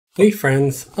Hey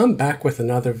friends, I'm back with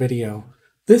another video.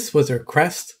 This was a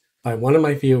request by one of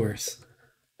my viewers,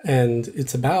 and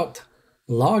it's about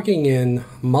logging in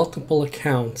multiple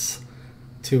accounts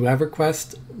to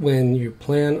Everquest when you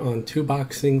plan on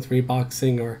 2-boxing,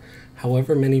 3-boxing, or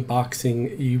however many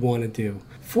boxing you want to do.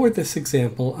 For this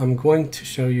example, I'm going to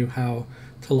show you how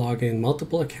to log in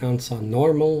multiple accounts on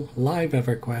normal live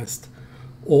Everquest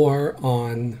or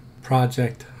on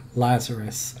Project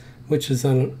Lazarus, which is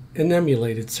an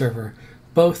emulated server.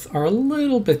 Both are a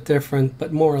little bit different,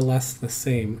 but more or less the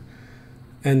same.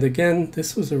 And again,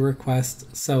 this was a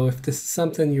request, so if this is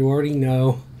something you already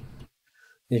know,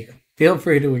 you feel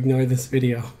free to ignore this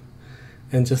video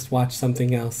and just watch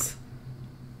something else.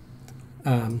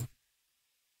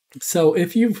 So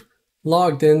if you've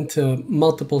logged into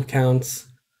multiple accounts,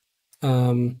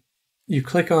 you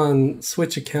click on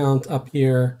switch account up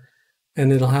here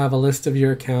and it'll have a list of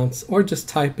your accounts, or just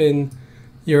type in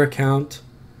your account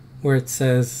where it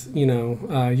says,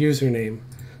 username.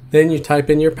 Then you type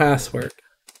in your password.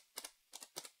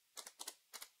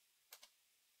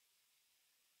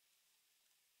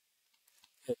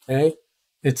 Okay,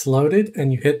 it's loaded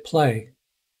and you hit play.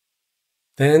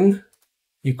 Then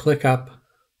you click up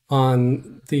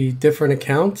on the different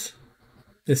account.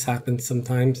 This happens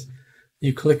sometimes.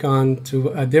 You click on to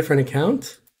a different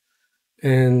account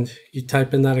and you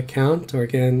type in that account, or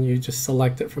again, you just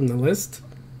select it from the list,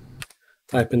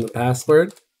 type in the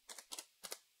password,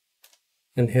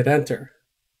 and hit enter.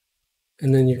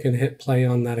 And then you can hit play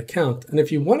on that account. And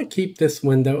if you want to keep this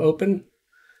window open,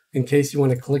 in case you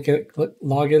want to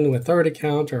log in with a third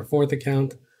account or a fourth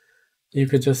account, you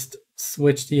could just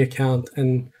switch the account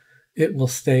and it will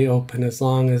stay open as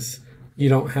long as you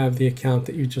don't have the account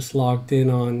that you just logged in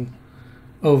on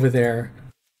over there.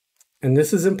 And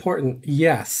this is important.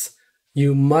 Yes,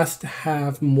 you must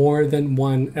have more than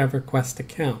one Everquest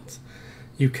account.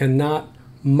 You cannot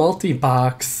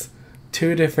multi-box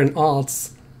two different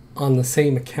alts on the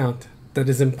same account. That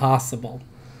is impossible.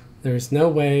 There's no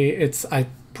way. I'm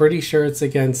pretty sure it's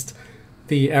against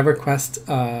the Everquest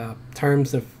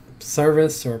terms of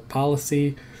service or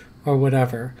policy or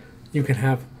whatever. You can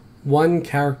have one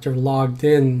character logged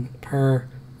in per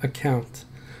account,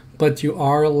 but you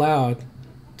are allowed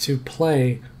to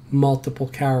play multiple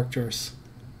characters,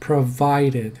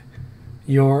 provided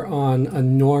you're on a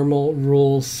normal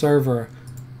rules server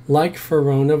like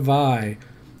Verona Vi,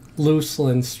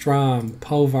 Luslan, Strom,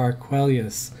 Povar,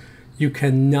 Quellius. You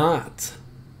cannot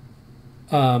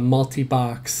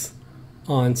multi-box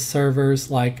on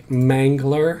servers like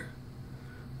Mangler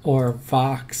or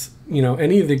Vox.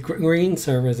 Any of the green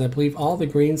servers. I believe all the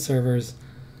green servers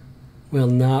will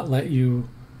not let you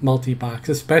multi-box,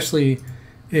 especially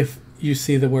if you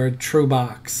see the word true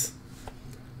box.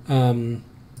 Here's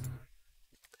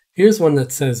one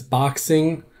that says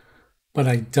boxing, but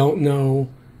I don't know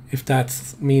if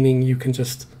that's meaning you can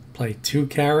just play two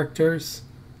characters.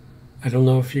 I don't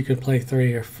know if you could play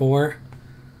 3 or 4.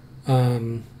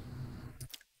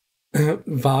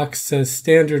 Vox says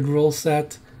standard rule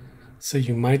set, so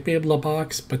you might be able to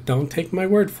box, but don't take my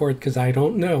word for it because I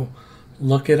don't know.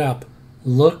 Look it up.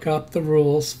 Look up the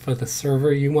rules for the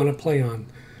server you want to play on.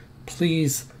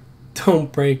 Please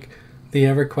don't break the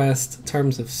Everquest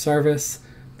terms of service,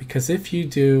 because if you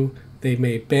do, they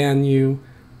may ban you,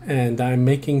 and I'm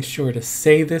making sure to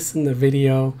say this in the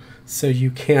video so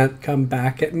you can't come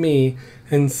back at me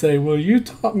and say, well, you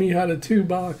taught me how to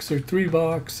 2-box or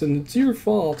 3-box and it's your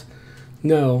fault.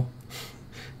 No,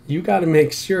 you got to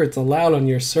make sure it's allowed on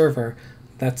your server.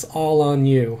 That's all on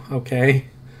you, okay?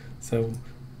 So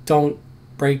don't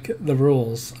break the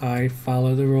rules. I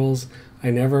follow the rules. I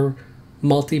never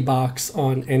multi-box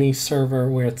on any server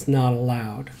where it's not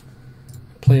allowed.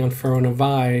 Play on Verona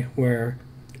Vi where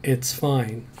it's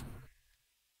fine.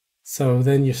 So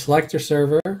then you select your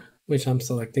server, which I'm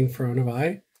selecting Verona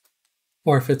Vi,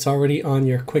 or if it's already on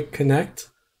your Quick Connect,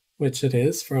 which it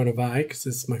is, Verona Vi, because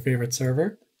it's my favorite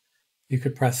server, you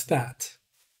could press that.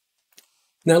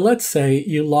 Now let's say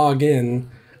you log in,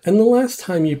 and the last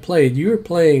time you played, you were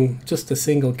playing just a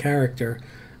single character,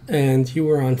 and you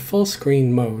were on full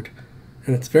screen mode.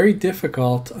 And it's very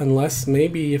difficult, unless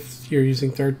maybe if you're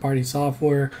using third-party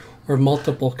software or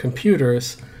multiple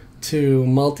computers, to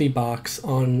multi-box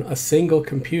on a single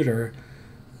computer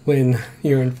when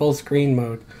you're in full screen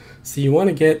mode. So you want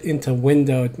to get into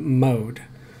windowed mode.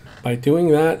 By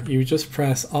doing that, you just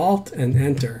press Alt and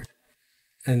Enter.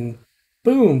 And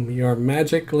boom, you're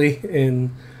magically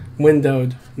in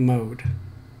windowed mode.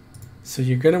 So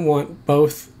you're going to want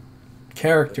both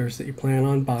characters that you plan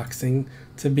on boxing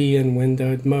to be in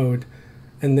windowed mode,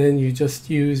 and then you just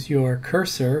use your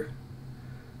cursor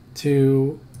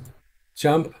to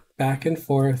jump back and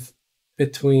forth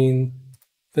between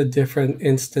the different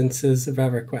instances of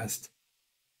Everquest.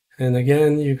 And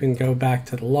again, you can go back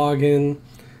to the login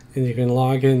and you can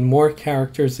log in more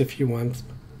characters if you want.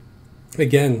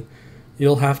 Again,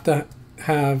 you'll have to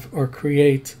have or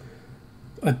create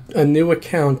a new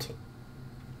account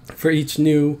for each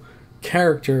new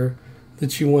character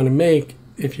that you want to make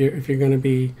if you're going to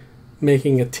be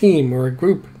making a team or a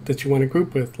group that you want to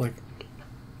group with. Like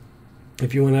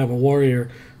if you want to have a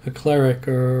warrior, a cleric,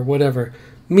 or whatever.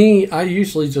 Me, I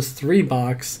usually just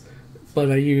 3-box,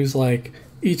 but I use like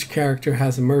each character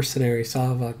has a mercenary. So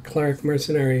I'll have a cleric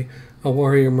mercenary, a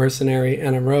warrior mercenary,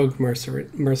 and a rogue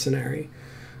mercenary.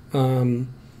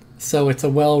 So it's a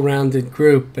well-rounded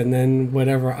group, and then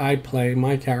whatever I play,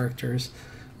 my characters,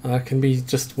 can be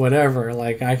just whatever.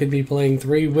 Like I could be playing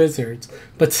 3 wizards,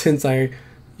 but since I'm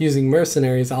using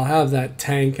mercenaries, I'll have that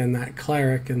tank and that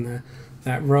cleric and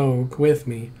that rogue with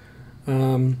me.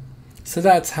 So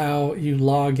that's how you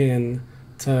log in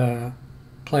to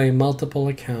play multiple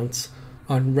accounts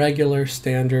on regular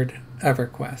standard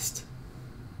Everquest.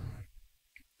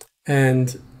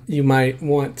 And you might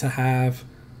want to have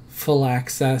full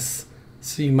access,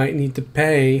 so you might need to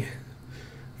pay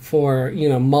for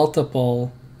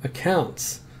multiple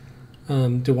accounts.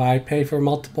 Do I pay for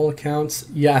multiple accounts?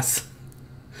 Yes.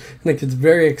 Like it's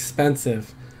very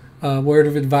expensive. Word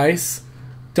of advice: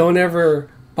 don't ever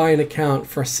buy an account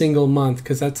for a single month,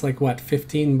 because that's like what,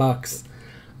 $15.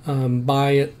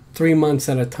 Buy it 3 months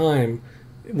at a time,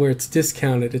 where it's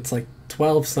discounted. It's like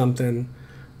 12 something.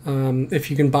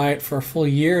 If you can buy it for a full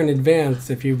year in advance,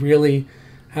 if you really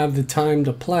have the time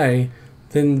to play,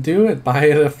 then do it. Buy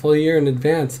it a full year in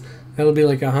advance. That'll be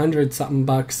like $100 something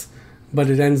bucks, but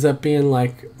it ends up being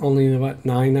like only what,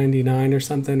 $9.99 or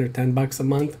something, or $10 a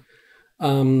month.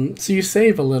 So you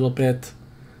save a little bit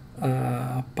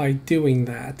by doing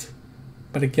that.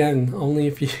 But again, only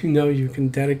if you know you can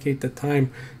dedicate the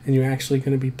time and you're actually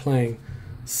going to be playing.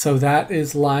 So that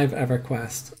is live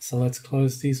Everquest. So let's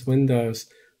close these windows,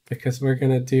 because we're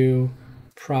going to do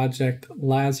Project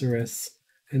Lazarus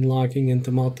and logging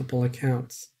into multiple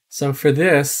accounts. So for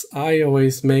this, I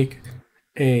always make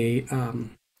a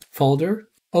folder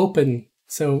open.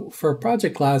 So for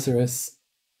Project Lazarus,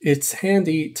 it's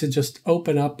handy to just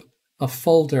open up a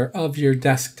folder of your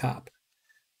desktop,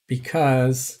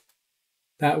 because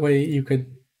that way you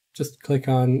could just click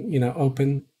on,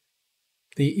 open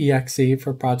the exe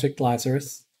for Project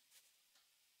Lazarus,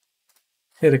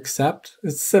 hit accept.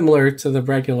 It's similar to the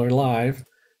regular live.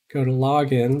 Go to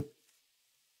login,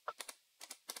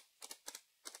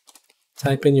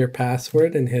 type in your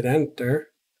password and hit enter.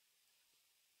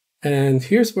 And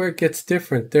here's where it gets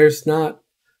different. There's not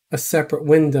a separate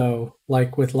window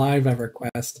like with live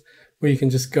Everquest, where you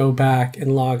can just go back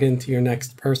and log into your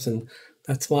next person.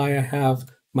 That's why I have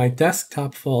my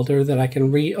desktop folder that I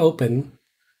can reopen,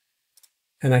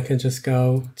 and I can just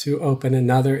go to open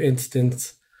another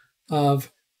instance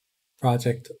of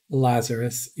Project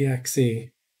Lazarus exe.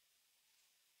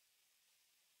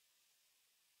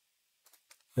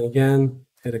 And again,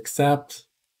 hit accept,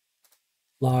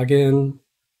 log in.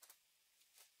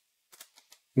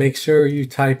 Make sure you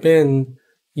type in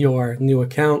your new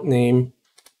account name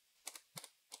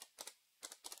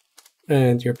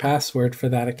and your password for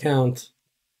that account,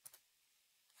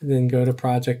 and then go to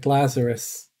Project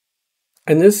Lazarus.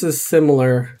 And this is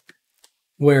similar,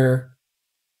 where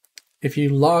if you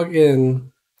log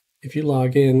in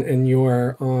and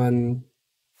you're on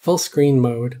full screen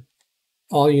mode,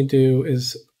 all you do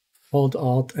is hold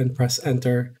Alt and press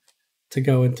Enter to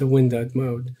go into windowed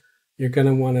mode. You're going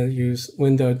to want to use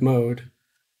windowed mode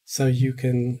so you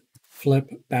can flip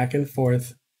back and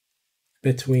forth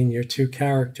between your 2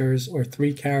 characters or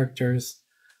 3 characters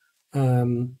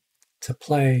to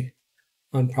play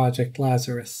on Project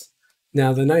Lazarus.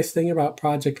 Now, the nice thing about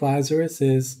Project Lazarus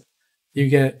is you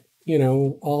get,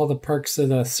 all the perks of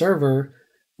the server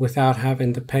without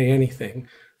having to pay anything.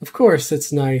 Of course,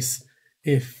 it's nice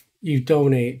if you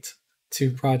donate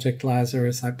to Project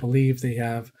Lazarus. I believe they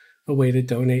have a way to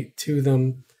donate to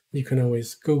them. You can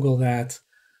always Google that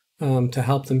to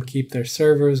help them keep their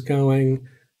servers going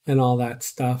and all that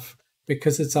stuff,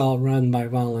 because it's all run by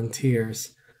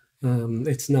volunteers.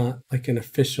 It's not like an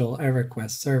official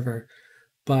Everquest server,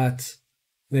 but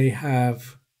they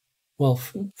have, well,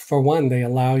 for one, they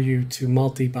allow you to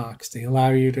multibox. They allow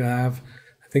you to have,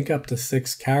 I think, up to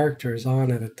 6 characters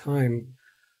on at a time,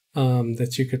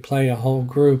 that you could play a whole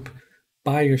group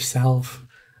by yourself,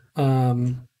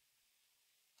 and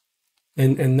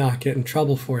not get in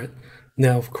trouble for it.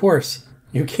 Now, of course,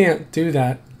 you can't do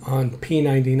that on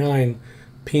P99.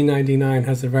 P99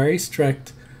 has a very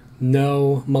strict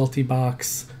no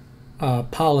multibox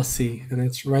policy, and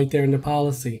it's right there in the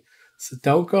policy. So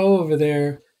don't go over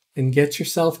there and get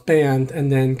yourself banned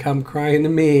and then come crying to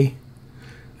me.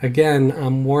 Again,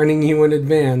 I'm warning you in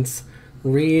advance.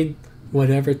 Read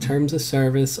whatever terms of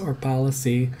service or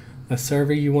policy the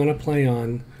server you want to play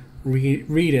on.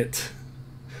 Read it.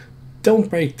 Don't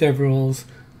break their rules.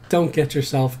 Don't get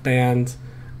yourself banned.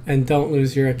 And don't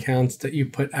lose your accounts that you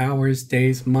put hours,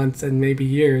 days, months, and maybe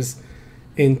years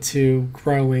into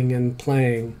growing and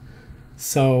playing.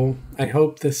 So I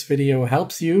hope this video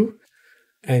helps you.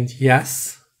 And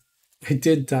yes, I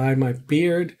did dye my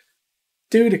beard.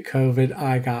 Due to COVID,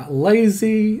 I got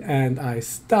lazy and I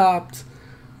stopped,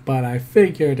 but I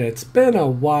figured it's been a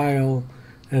while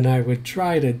and I would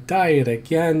try to dye it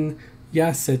again.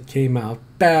 Yes, it came out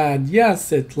bad.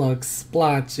 Yes, it looks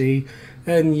splotchy.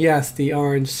 And yes, the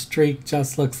orange streak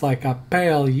just looks like a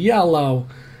pale yellow.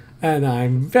 And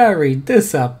I'm very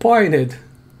disappointed.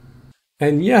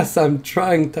 And yes, I'm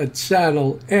trying to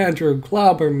channel Andrew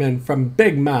Glauberman from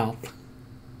Big Mouth.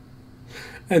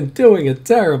 And doing a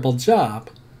terrible job.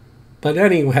 But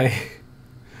anyway,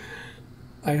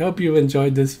 I hope you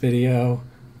enjoyed this video.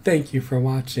 Thank you for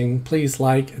watching. Please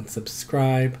like and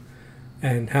subscribe.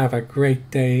 And have a great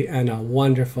day and a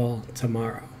wonderful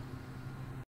tomorrow.